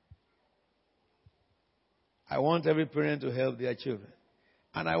 I want every parent to help their children.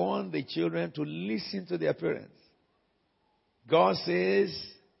 And I want the children to listen to their parents. God says,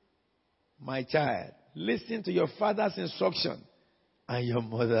 my child, listen to your father's instruction and your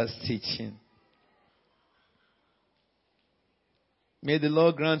mother's teaching. May the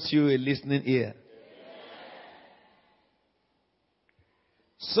Lord grant you a listening ear.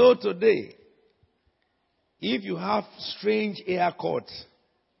 So today, if you have strange haircut,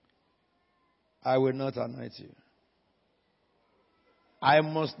 I will not anoint you. I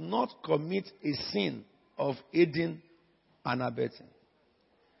must not commit a sin of aiding and abetting.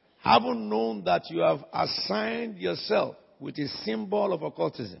 Haven't known that you have assigned yourself with a symbol of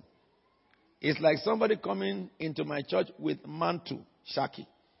occultism. It's like somebody coming into my church with mantle, shaki,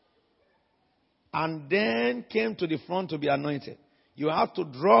 and then came to the front to be anointed. You have to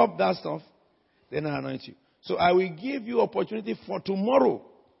drop that stuff, then I anoint you. So I will give you opportunity for tomorrow.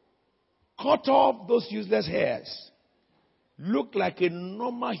 Cut off those useless hairs. Look like a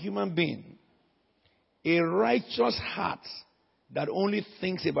normal human being. A righteous heart that only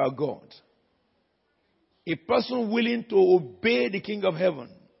thinks about God. A person willing to obey the King of Heaven.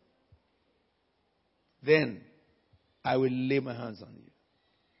 Then I will lay my hands on you.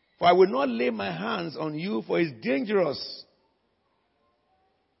 For I will not lay my hands on you, for it's dangerous.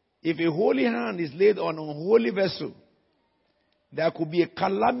 If a holy hand is laid on a holy vessel, there could be a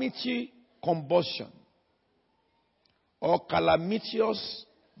calamity combustion. or calamitous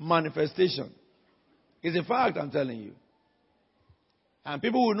manifestation. It's a fact, I'm telling you. And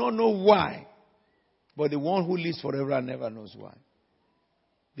people will not know why. But the one who lives forever never knows why.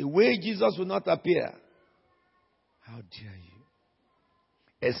 The way Jesus will not appear. How dare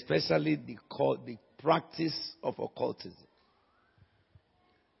you? Especially the practice of occultism.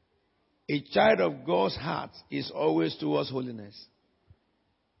 A child of God's heart is always towards holiness.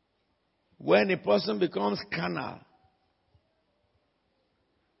 When a person becomes carnal,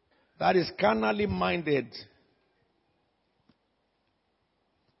 that is carnally minded.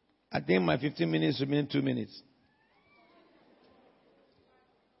 I think my 15 minutes remain 2 minutes.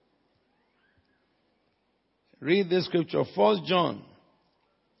 Read this scripture, 1 John.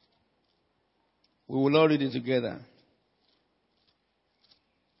 We will all read it together.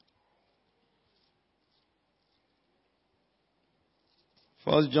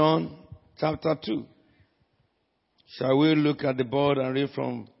 1 John chapter 2. Shall we look at the board and read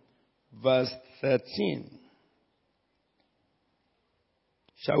from verse 13?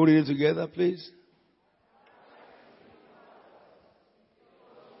 Shall we read it together, please?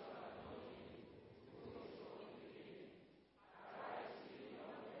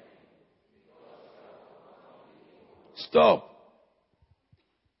 Stop.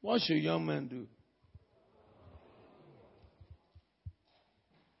 What should young men do?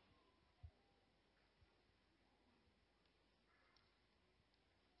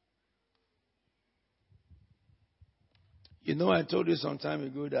 You know, I told you some time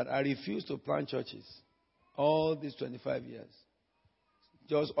ago that I refuse to plant churches all these 25 years,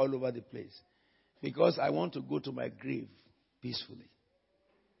 just all over the place, because I want to go to my grave peacefully.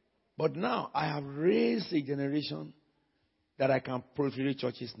 But now I have raised a generation that I can proliferate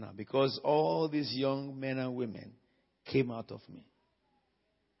churches now, because all these young men and women came out of me.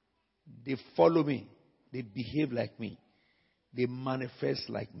 They follow me. They behave like me. They manifest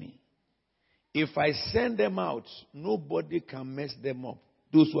like me. If I send them out, nobody can mess them up.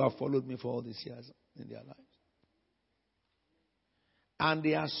 Those who have followed me for all these years in their lives. And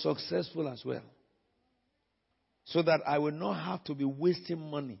they are successful as well. So that I will not have to be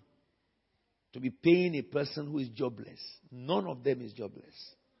wasting money to be paying a person who is jobless. None of them is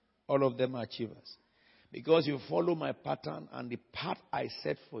jobless. All of them are achievers. Because you follow my pattern and the path I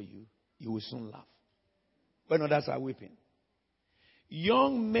set for you, you will soon laugh. When others are weeping.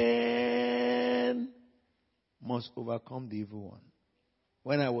 Young men must overcome the evil one.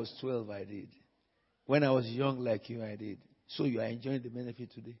 When I was 12, I did. When I was young like you, I did. So you are enjoying the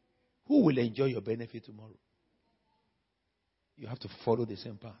benefit today. Who will enjoy your benefit tomorrow? You have to follow the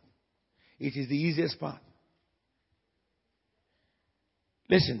same path. It is the easiest path.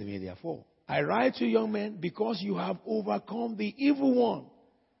 Listen to me, therefore. I write to young men because you have overcome the evil one.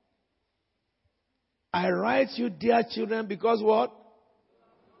 I write you, dear children, because what?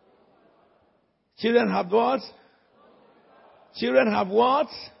 Children have what? Children have what?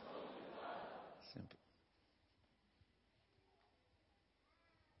 Simple.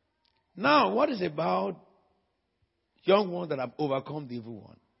 Now, what is about young ones that have overcome the evil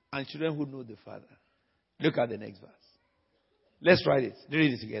one and children who know the Father? Look at the next verse. Let's write it.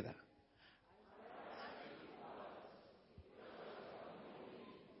 Read it together.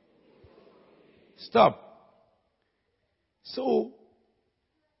 Stop. So,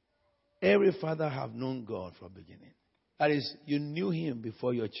 every father have known God from the beginning. That is, you knew Him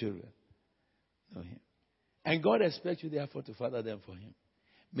before your children know Him. And God expects you, therefore, to father them for Him.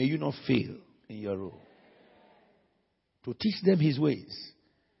 May you not fail in your role. To teach them His ways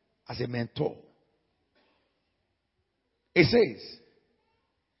as a mentor. It says,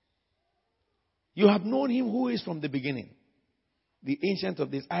 you have known Him who is from the beginning, the Ancient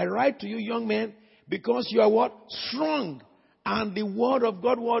of Days. I write to you, young men, because you are what? Strong. And the word of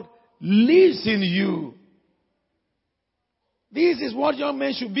God, what? Lives in you. This is what young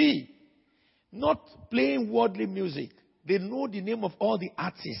men should be. Not playing worldly music. They know the name of all the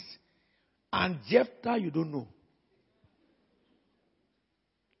artists. And Jephthah, you don't know.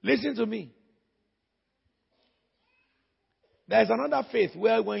 Listen to me. There is another faith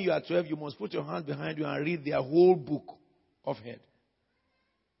where when you are 12, you must put your hand behind you and read their whole book of head.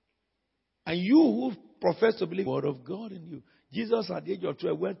 And you who profess to believe the word of God in you. Jesus at the age of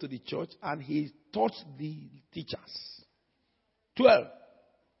 12 went to the church and he taught the teachers. 12.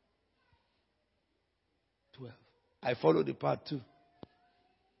 I follow the path too.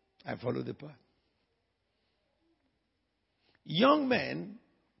 I follow the path. Young men,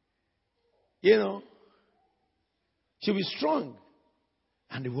 should be strong.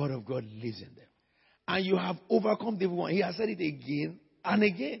 And the word of God lives in them. And you have overcome the one. He has said it again and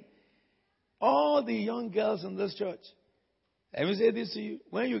again. All the young girls in this church, Let me say this to you.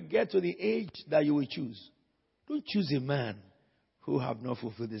 When you get to the age that you will choose, don't choose a man who have not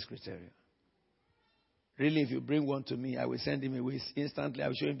fulfilled this criteria. Really, if you bring one to me, I will send him away instantly. I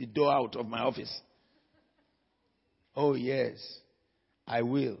will show him the door out of my office. Oh, yes. I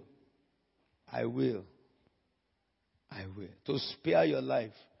will. I will. I will. To spare your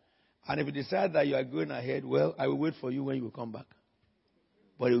life. And if you decide that you are going ahead, well, I will wait for you when you will come back.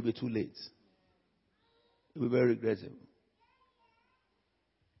 But it will be too late. It will be very regrettable.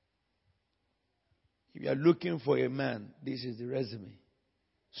 If you are looking for a man, this is the resume.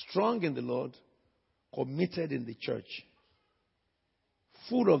 Strong in the Lord, committed in the church,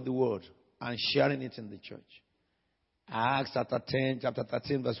 full of the word, and sharing it in the church. Acts chapter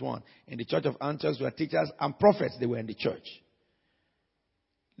 13, verse 1. In the church of Antioch were teachers and prophets. They were in the church.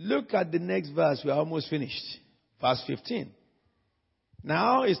 Look at the next verse. We are almost finished. Verse 15.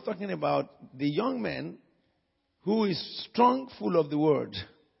 Now it's talking about the young man who is strong, full of the word.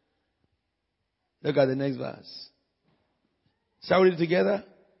 Look at the next verse. Shall we read it together?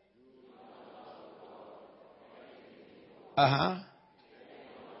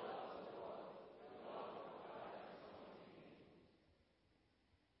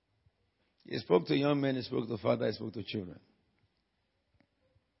 He spoke to young men, he spoke to father, he spoke to children.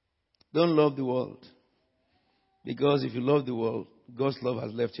 Don't love the world. Because if you love the world, God's love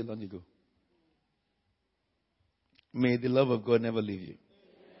has left you long ago. May the love of God never leave you.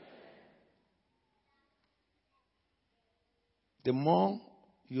 The more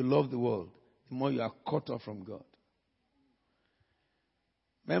you love the world, the more you are cut off from God.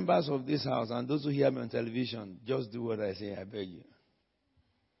 Members of this house and those who hear me on television, just do what I say, I beg you.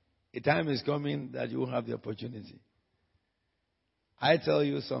 A time is coming that you will have the opportunity. I tell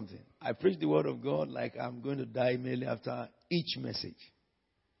you something. I preach the word of God like I'm going to die immediately after each message.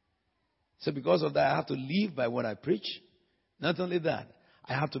 So because of that, I have to live by what I preach. Not only that,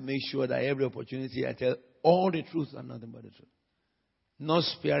 I have to make sure that every opportunity I tell all the truth and nothing but the truth. Not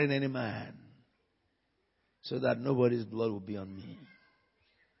sparing any man. So that nobody's blood will be on me.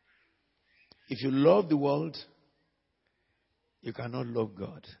 If you love the world, you cannot love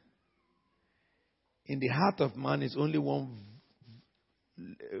God. In the heart of man is only one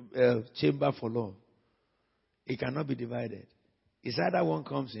chamber for love. It cannot be divided. It's either one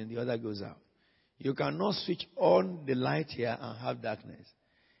comes in, the other goes out. You cannot switch on the light here and have darkness.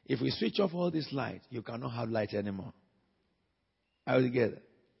 If we switch off all this light, you cannot have light anymore. Are we together?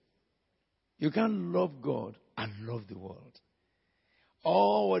 You can't love God and love the world.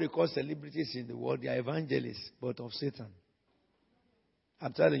 All what you call celebrities in the world, they are evangelists, but of Satan.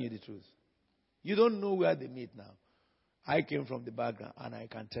 I'm telling you the truth. You don't know where they meet now. I came from the background, and I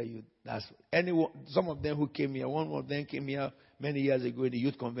can tell you that's some of them who came here. One of them came here many years ago in the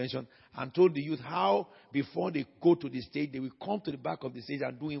youth convention and told the youth how before they go to the stage, they will come to the back of the stage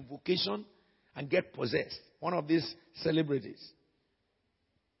and do invocation and get possessed. One of these celebrities.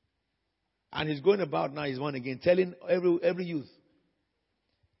 And he's going about now, he's one again, telling every youth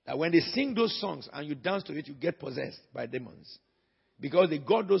that when they sing those songs and you dance to it, you get possessed by demons. Because they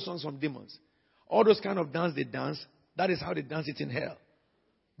got those songs from demons. All those kind of dance they dance, that is how they dance it in hell.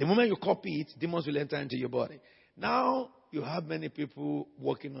 The moment you copy it, demons will enter into your body. Now, you have many people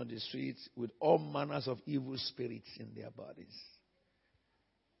walking on the streets with all manners of evil spirits in their bodies.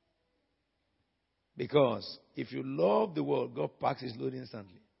 Because if you love the world, God packs his load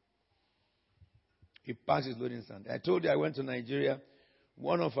instantly. He packs his load instantly. I told you I went to Nigeria.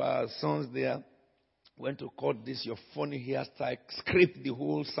 One of our sons there went to cut this, your funny hairstyle, scraped the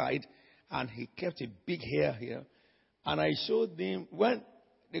whole side, and he kept a big hair here. And I showed them, when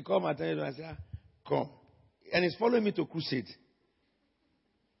they called my attention, I said, come. And he's following me to crusade.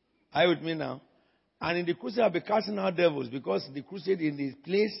 Are you with me now? And in the crusade, I'll be casting out devils, because the crusade in the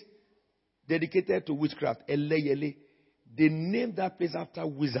place dedicated to witchcraft, Eleyele, they named that place after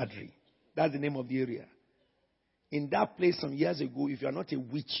wizardry. That's the name of the area. In that place some years ago, if you are not a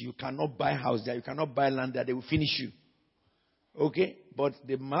witch, you cannot buy a house there. You cannot buy land there. They will finish you. Okay? But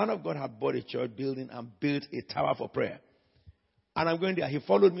the man of God had bought a church building and built a tower for prayer. And I'm going there. He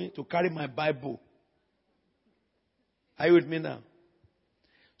followed me to carry my Bible. Are you with me now?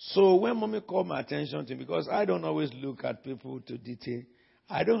 So when mommy called my attention to him, because I don't always look at people to detail.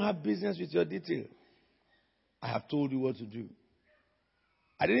 I don't have business with your detail. I have told you what to do.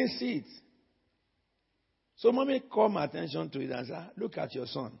 I didn't see it. So mommy called my attention to it and said, look at your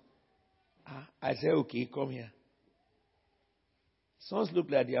son. I said, okay, come here. Sons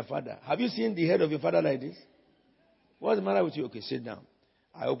look like their father. Have you seen the head of your father like this? What's the matter with you? Okay, sit down.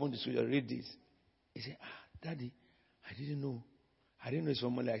 I opened the scripture, read this. He said, Daddy, I didn't know. I didn't know it's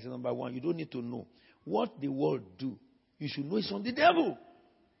from Monday. I said, number one, you don't need to know. What the world do, you should know it's from the devil.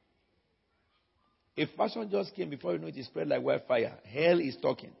 If passion just came, before you know it, it spread like wildfire. Hell is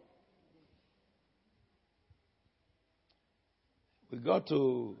talking. We got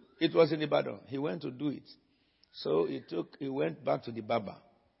to, it was in Ibadan. He went to do it. So he went back to the barber.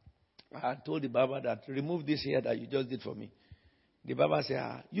 I told the barber that, remove this hair that you just did for me. The barber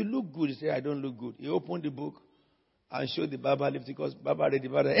said, you look good. He said, I don't look good. He opened the book and showed the barber lips because barber read the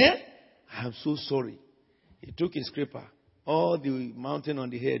barber. I'm so sorry. He took his scraper. All the mountain on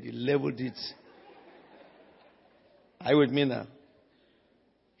the head, he leveled it. Are you with me now?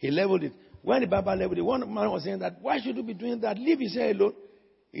 He leveled it. When the barber leveled it, one man was saying that, why should you be doing that? Leave his hair alone.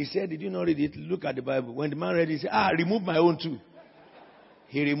 He said, did you not read it? Look at the Bible. When the man read it, he said, remove my own too.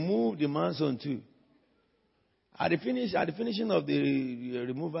 He removed the man's own too. At the finishing of the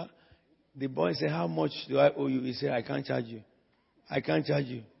remover, the boy said, how much do I owe you? He said, I can't charge you. I can't charge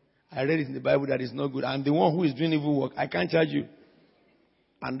you. I read it in the Bible that it's not good. I'm the one who is doing evil work. I can't charge you.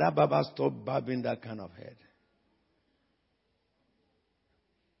 And that barber stopped barbing that kind of head.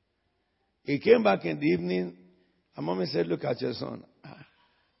 He came back in the evening, and mommy said, look at your son.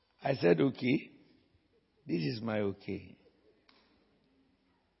 I said, okay. This is my okay.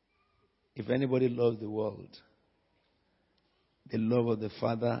 If anybody loves the world, the love of the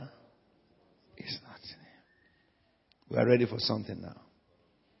Father is not in him. We are ready for something now.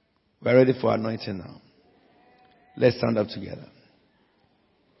 We are ready for anointing now. Let's stand up together.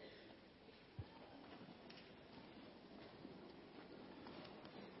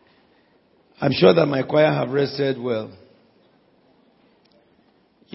 I'm sure that my choir have rested well.